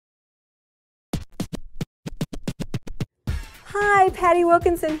Hi, Patty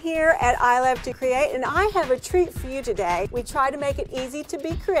Wilkinson here at I Love to Create, and I have a treat for you today. We try to make it easy to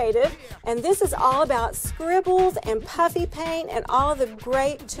be creative, and this is all about Scribbles and Puffy paint and all of the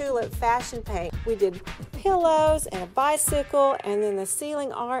great Tulip fashion paint. We did pillows and a bicycle and then the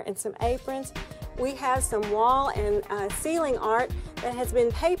ceiling art and some aprons. We have some wall and ceiling art that has been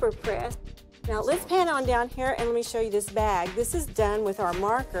paper pressed. Now let's pan on down here and let me show you this bag. This is done with our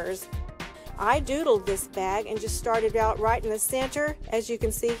markers. I doodled this bag and just started out right in the center, as you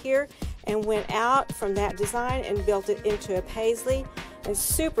can see here, and went out from that design and built it into a paisley. It's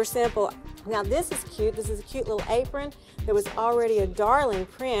super simple. Now this is cute. This is a cute little apron. There was already a darling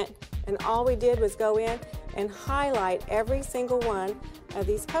print, and all we did was go in and highlight every single one of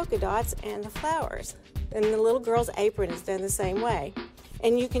these polka dots and the flowers. And the little girl's apron is done the same way.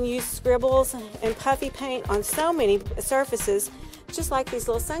 And you can use Scribbles and Puffy paint on so many surfaces, just like these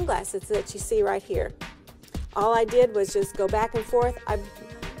little sunglasses that you see right here. All I did was just go back and forth. I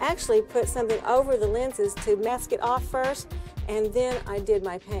actually put something over the lenses to mask it off first, and then I did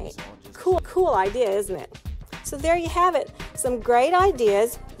my paint. Cool idea, isn't it? So there you have it, some great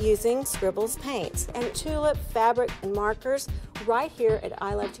ideas using Scribbles paints and Tulip fabric and markers right here at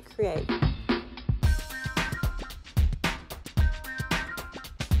I Love to Create.